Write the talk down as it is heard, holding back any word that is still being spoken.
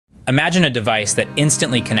Imagine a device that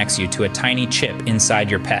instantly connects you to a tiny chip inside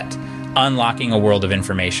your pet, unlocking a world of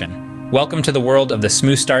information. Welcome to the world of the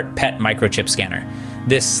Smoostart Pet Microchip Scanner.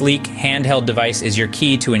 This sleek, handheld device is your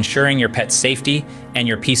key to ensuring your pet's safety and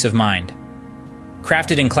your peace of mind.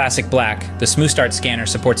 Crafted in classic black, the Smoostart scanner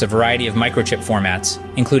supports a variety of microchip formats,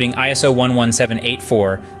 including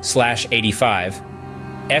ISO11784/85,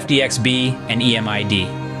 FDX-B and EMID.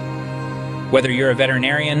 Whether you're a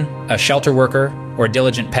veterinarian, a shelter worker, or a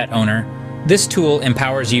diligent pet owner, this tool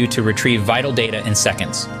empowers you to retrieve vital data in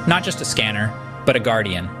seconds. Not just a scanner, but a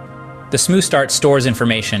guardian. The Smoostart stores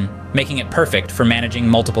information, making it perfect for managing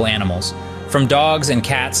multiple animals. From dogs and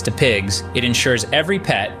cats to pigs, it ensures every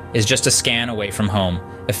pet is just a scan away from home.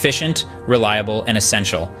 Efficient, reliable, and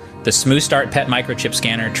essential. The Smoostart Pet Microchip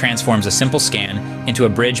Scanner transforms a simple scan into a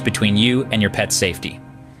bridge between you and your pet's safety.